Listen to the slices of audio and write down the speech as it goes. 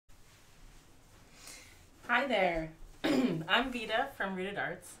Hi there. I'm Vita from Rooted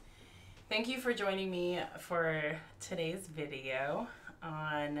Arts. Thank you for joining me for today's video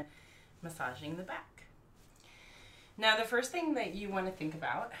on massaging the back. Now, the first thing that you want to think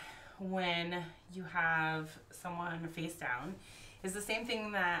about when you have someone face down is the same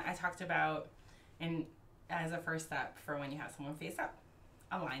thing that I talked about as a first step for when you have someone face up: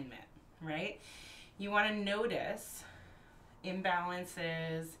 alignment, right? You want to notice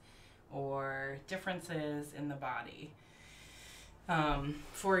imbalances or differences in the body.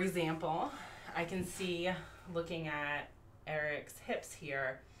 For example, I can see, looking at Eric's hips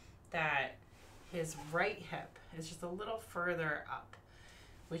here, that his right hip is just a little further up,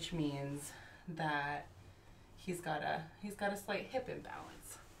 which means that he's got a slight hip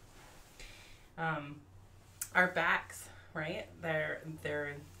imbalance. Our backs, right?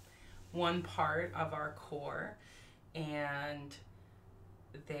 They're one part of our core, and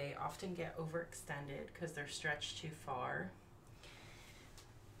they often get overextended because they're stretched too far.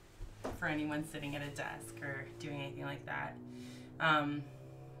 For anyone sitting at a desk or doing anything like that,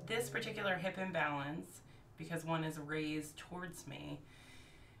 this particular hip imbalance, because one is raised towards me,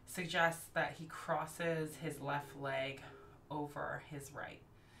 suggests that he crosses his left leg over his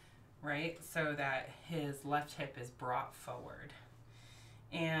right? So that his left hip is brought forward.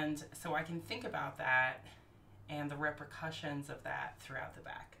 And so I can think about that and the repercussions of that throughout the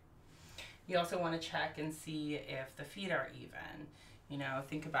back. You also want to check and see if the feet are even. You know,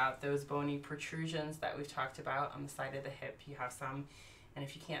 think about those bony protrusions that we've talked about on the side of the hip. You have some, and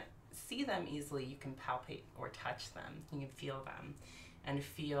if you can't see them easily, you can palpate or touch them. You can feel them and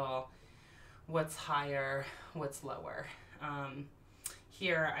feel what's higher, what's lower.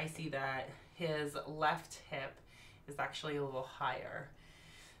 Here I see that his left hip is actually a little higher.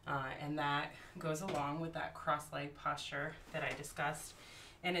 And that goes along with that cross-leg posture that I discussed.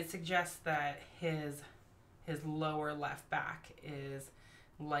 And it suggests that his lower left back is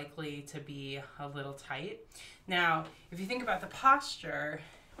likely to be a little tight. Now, if you think about the posture,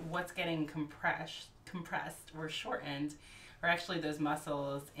 what's getting compressed or shortened are actually those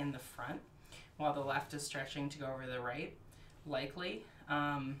muscles in the front, while the left is stretching to go over the right, likely.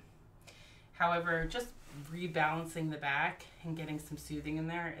 However, just rebalancing the back and getting some soothing in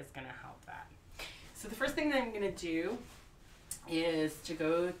there is going to help that. So the first thing that I'm going to do is to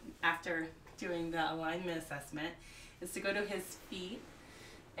go, after doing the alignment assessment, is to go to his feet.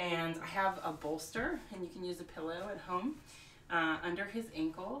 And I have a bolster, and you can use a pillow at home, under his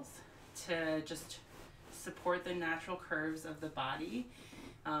ankles to just support the natural curves of the body.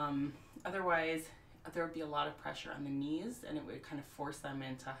 Otherwise, there would be a lot of pressure on the knees, and it would kind of force them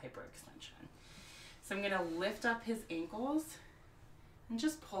into hyperextension. So I'm going to lift up his ankles and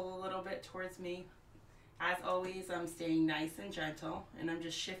just pull a little bit towards me. As always, I'm staying nice and gentle, and I'm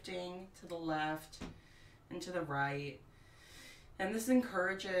just shifting to the left and to the right. And this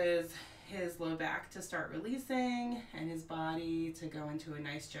encourages his low back to start releasing and his body to go into a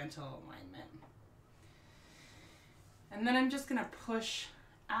nice gentle alignment. And then I'm just going to push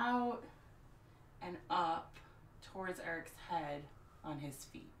out and up towards Eric's head on his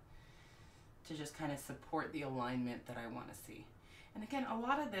feet to just kind of support the alignment that I want to see. And again, a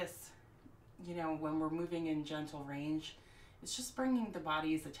lot of this, you know, when we're moving in gentle range, it's just bringing the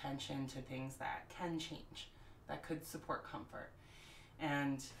body's attention to things that can change, that could support comfort.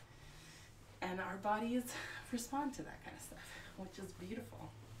 And our bodies respond to that kind of stuff, which is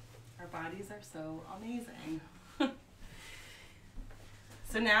beautiful. Our bodies are so amazing.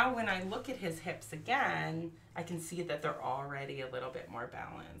 So now when I look at his hips again, I can see that they're already a little bit more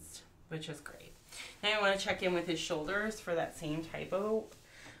balanced, which is great. Now I want to check in with his shoulders for that same type of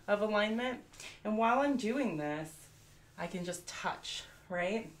alignment. And while I'm doing this, I can just touch,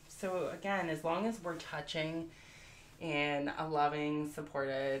 right? So again, as long as we're touching in a loving,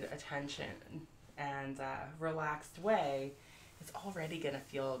 supported attention and relaxed way, it's already going to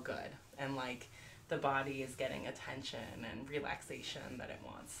feel good. And like the body is getting attention and relaxation that it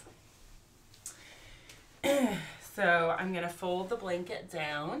wants. So I'm going to fold the blanket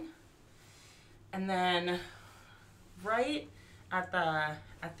down, and then right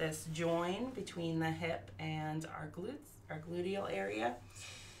at this join between the hip and our glutes, our gluteal area,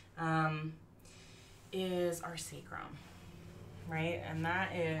 is our sacrum, right? And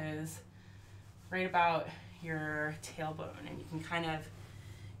that is right about your tailbone, and you can kind of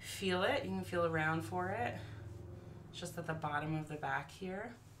feel it. You can feel around for it. It's just at the bottom of the back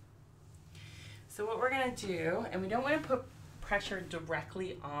here. So what we're going to do, and we don't want to put pressure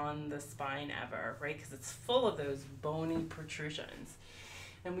directly on the spine ever, right? Because it's full of those bony protrusions.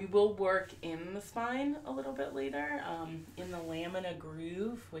 And we will work in the spine a little bit later, in the lamina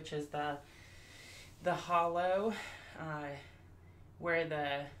groove, which is the hollow where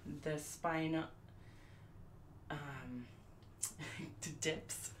the spine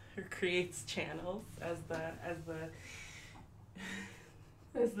dips or creates channels as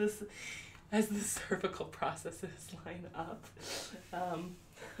the cervical processes line up. I'm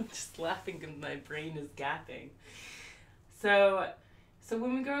just laughing because my brain is gapping. So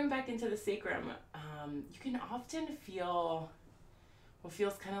when we're going back into the sacrum, you can often feel what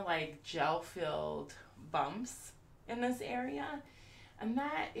feels kind of like gel-filled bumps in this area, and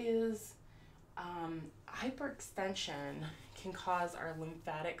that is hyperextension can cause our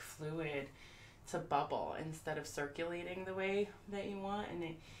lymphatic fluid to bubble instead of circulating the way that you want,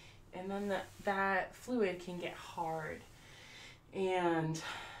 and then that fluid can get hard, and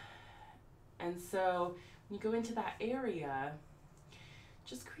so when you go into that area,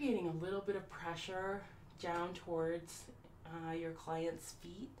 just creating a little bit of pressure down towards your client's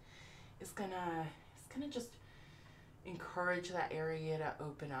feet is gonna just encourage that area to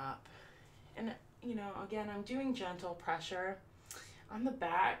open up. And again, I'm doing gentle pressure on the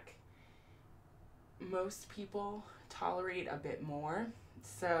back. Most people tolerate a bit more,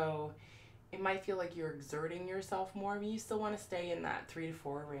 so it might feel like you're exerting yourself more, but you still want to stay in that 3 to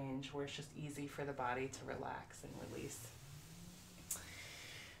 4 range where it's just easy for the body to relax and release.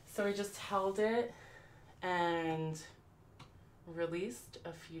 So I just held it and released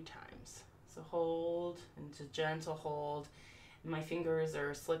a few times. So hold, and it's a gentle hold. My fingers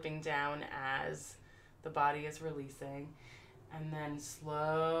are slipping down as the body is releasing, and then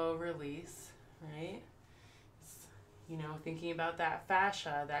slow release, right? Thinking about that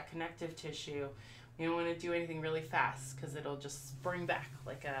fascia, that connective tissue. You don't want to do anything really fast because it'll just spring back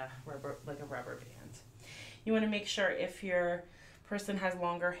like a rubber band. You want to make sure if your person has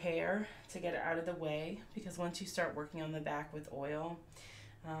longer hair to get it out of the way, because once you start working on the back with oil,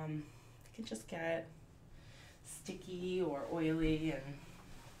 it can just get sticky or oily, and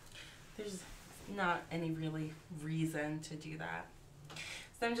there's not any really reason to do that.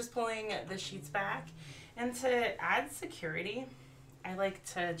 So I'm just pulling the sheets back, and to add security, I like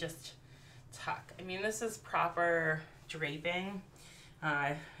to just tuck. I mean, this is proper draping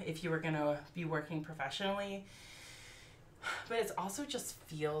if you were going to be working professionally, but it also just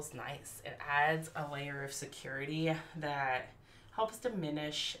feels nice. It adds a layer of security that helps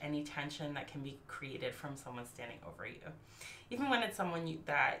diminish any tension that can be created from someone standing over you. Even when it's someone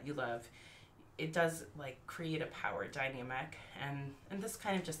that you love, it does create a power dynamic, and this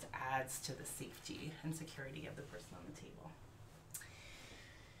kind of just adds to the safety and security of the person on the table.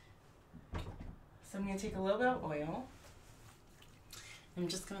 So I'm going to take a little bit of oil. I'm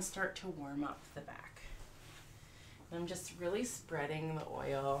just going to start to warm up the back. I'm just really spreading the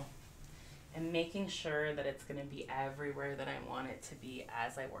oil and making sure that it's going to be everywhere that I want it to be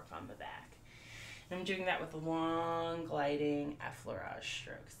as I work on the back. And I'm doing that with long gliding effleurage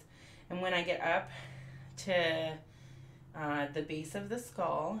strokes. And when I get up to the base of the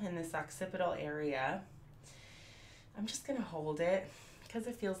skull in this occipital area, I'm just going to hold it because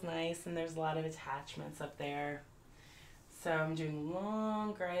it feels nice and there's a lot of attachments up there. So I'm doing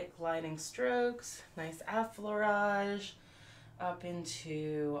long gliding strokes, nice effleurage up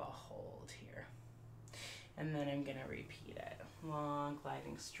into a hold here. And then I'm going to repeat it. Long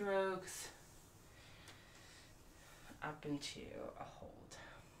gliding strokes up into a hold.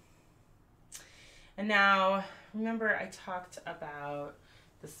 And now, remember I talked about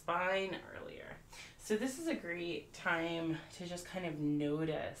the spine earlier. So this is a great time to just kind of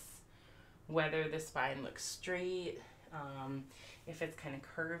notice whether the spine looks straight, if it's kind of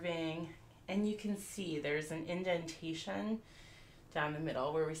curving. And you can see there's an indentation down the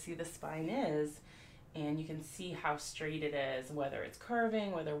middle where we see the spine is, and you can see how straight it is, whether it's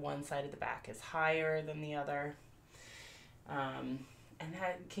curving, whether one side of the back is higher than the other. And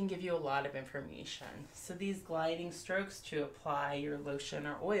that can give you a lot of information. So these gliding strokes to apply your lotion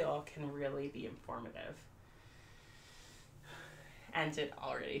or oil can really be informative. And it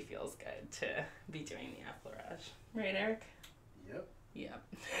already feels good to be doing the effleurage. Right, Eric? Yep.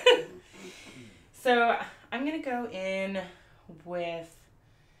 So I'm going to go in with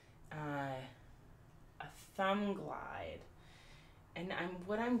a thumb glide. And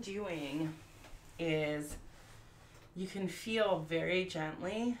what I'm doing is, you can feel very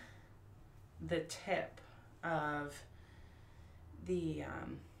gently the tip of the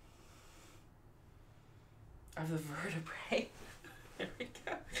vertebrae. There we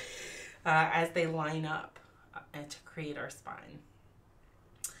go. As they line up to create our spine,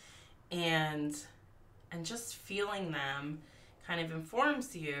 and just feeling them kind of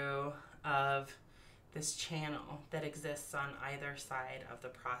informs you of this channel that exists on either side of the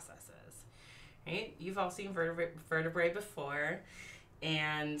processes. right? You've all seen vertebrae before,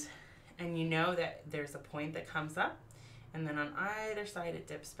 and you know that there's a point that comes up, and then on either side it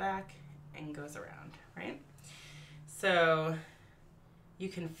dips back and goes around, right? So you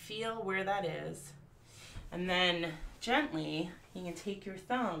can feel where that is, and then gently you can take your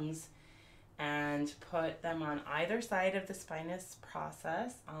thumbs and put them on either side of the spinous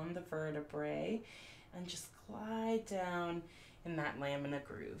process on the vertebrae, and just glide down in that lamina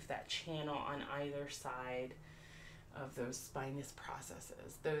groove, that channel on either side of those spinous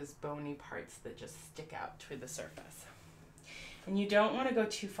processes, those bony parts that just stick out to the surface. And you don't want to go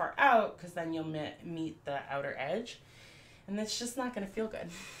too far out, because then you'll meet the outer edge, and it's just not going to feel good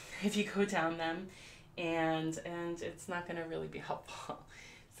if you go down them, and it's not going to really be helpful.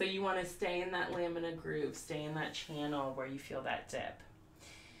 So you want to stay in that lamina groove, stay in that channel where you feel that dip.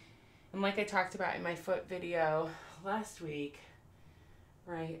 And like I talked about in my foot video last week,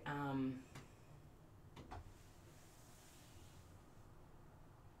 right,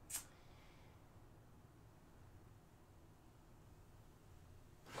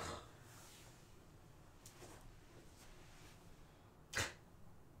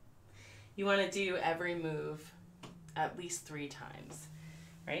 you want to do every move at least 3 times,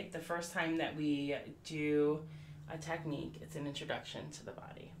 right? The first time that we do a technique, it's an introduction to the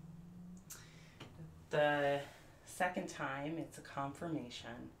body. The second time, it's a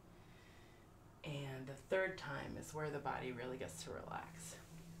confirmation. And the third time is where the body really gets to relax.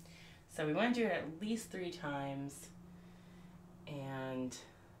 So we want to do it at least 3 times, and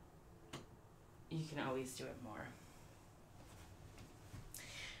you can always do it more.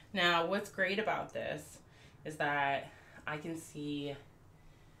 Now, what's great about this is that I can see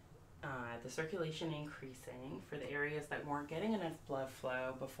the circulation increasing for the areas that weren't getting enough blood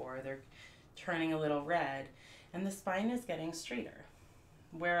flow before. They're turning a little red, and the spine is getting straighter.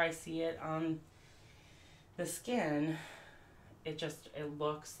 Where I see it on the skin, it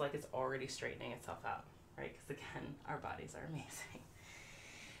looks like it's already straightening itself out, right? Because again, our bodies are amazing.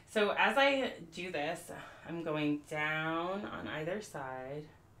 So as I do this, I'm going down on either side.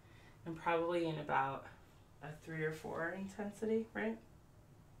 I'm probably in about a 3 or 4 intensity, right?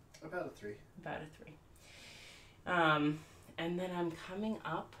 About a 3. About a 3. And then I'm coming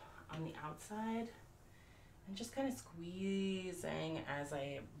up on the outside and just kind of squeezing as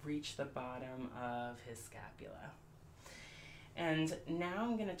I reach the bottom of his scapula. And now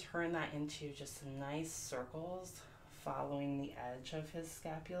I'm going to turn that into just some nice circles following the edge of his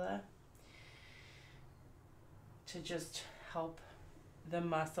scapula to just help the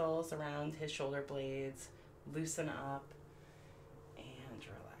muscles around his shoulder blades loosen up and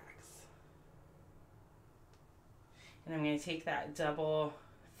relax. And I'm going to take that double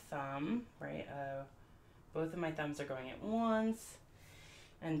thumb, right? Both of my thumbs are going at once,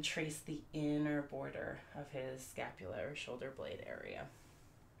 and trace the inner border of his scapula or shoulder blade area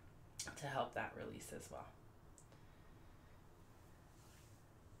to help that release as well.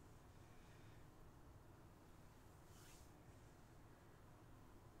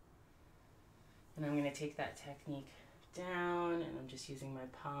 And I'm going to take that technique down, and I'm just using my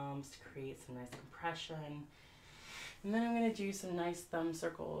palms to create some nice compression. And then I'm going to do some nice thumb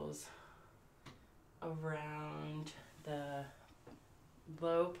circles around the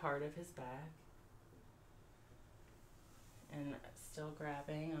low part of his back, and still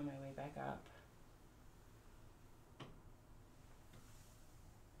grabbing on my way back up.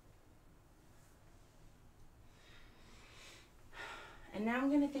 And now I'm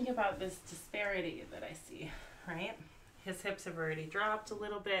going to think about this disparity that I see, right? His hips have already dropped a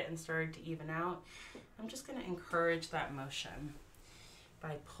little bit and started to even out. I'm just going to encourage that motion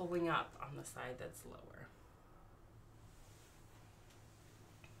by pulling up on the side that's lower.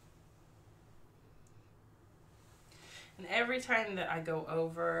 And every time that I go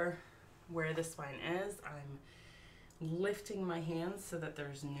over where the spine is, I'm lifting my hands so that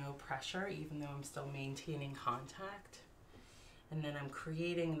there's no pressure, even though I'm still maintaining contact. And then I'm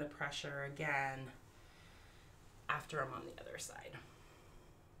creating the pressure again after I'm on the other side.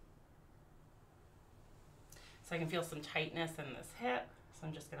 So I can feel some tightness in this hip, so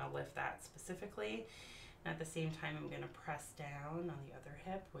I'm just going to lift that specifically. And at the same time, I'm going to press down on the other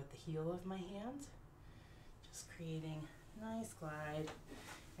hip with the heel of my hand, just creating nice glide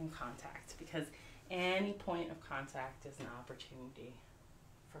and contact, because any point of contact is an opportunity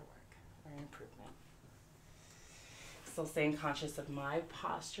for work or improvement. Still staying conscious of my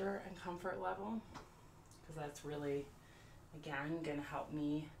posture and comfort level, because that's really, again, going to help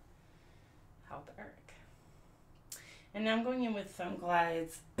me help Eric. And now I'm going in with thumb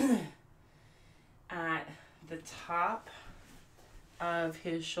glides at the top of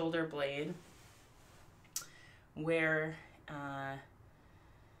his shoulder blade, where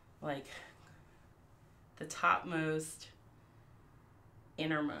like the topmost,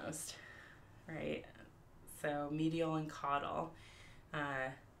 innermost, right? So medial and caudal.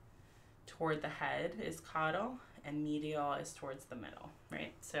 Toward the head is caudal, and medial is towards the middle,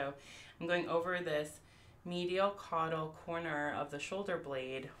 right? So I'm going over this medial caudal corner of the shoulder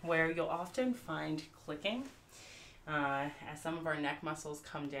blade where you'll often find clicking as some of our neck muscles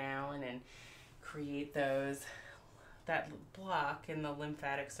come down and create that block in the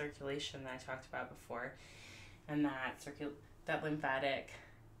lymphatic circulation that I talked about before. And that lymphatic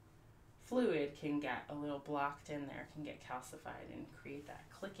fluid can get a little blocked in there, can get calcified and create that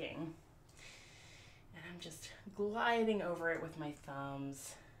clicking. And I'm just gliding over it with my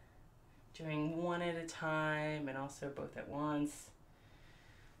thumbs, doing one at a time and also both at once,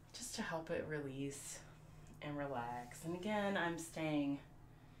 just to help it release and relax. And again, I'm staying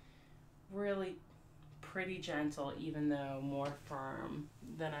really pretty gentle, even though more firm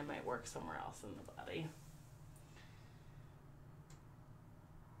than I might work somewhere else in the body.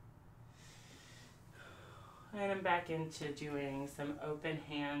 And I'm back into doing some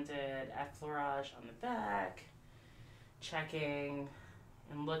open-handed effleurage on the back, checking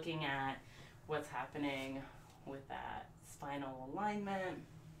and looking at what's happening with that spinal alignment,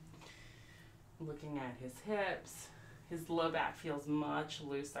 looking at his hips. His low back feels much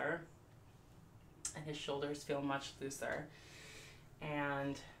looser, and his shoulders feel much looser.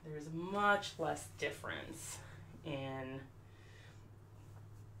 And there's much less difference in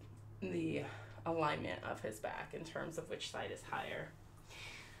the alignment of his back in terms of which side is higher.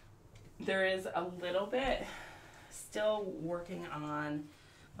 There is a little bit still working on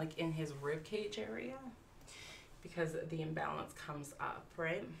like in his rib cage area because the imbalance comes up,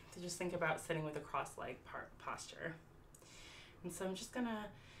 right? So just think about sitting with a cross-leg posture. And so I'm just gonna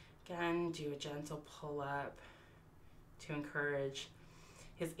again do a gentle pull up to encourage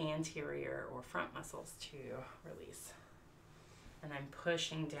his anterior or front muscles to release. And I'm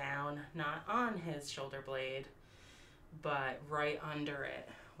pushing down, not on his shoulder blade, but right under it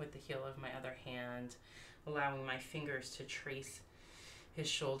with the heel of my other hand, allowing my fingers to trace his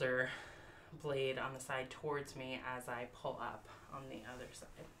shoulder blade on the side towards me as I pull up on the other side.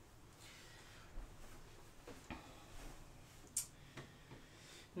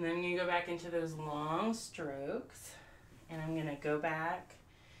 And then I'm going to go back into those long strokes, and I'm going to go back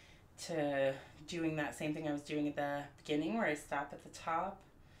to doing that same thing I was doing at the beginning where I stop at the top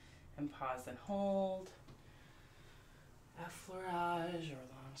and pause and hold. Effleurage or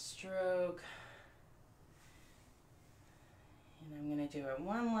long stroke. And I'm going to do it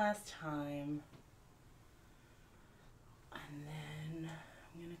one last time. And then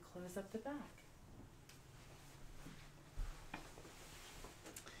I'm going to close up the back.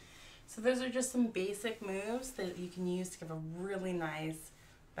 So those are just some basic moves that you can use to give a really nice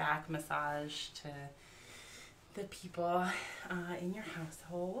back massage to the people in your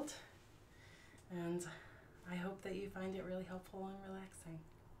household. And I hope that you find it really helpful and relaxing.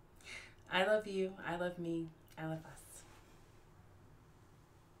 I love you. I love me. I love us.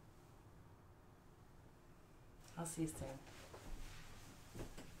 I'll see you soon.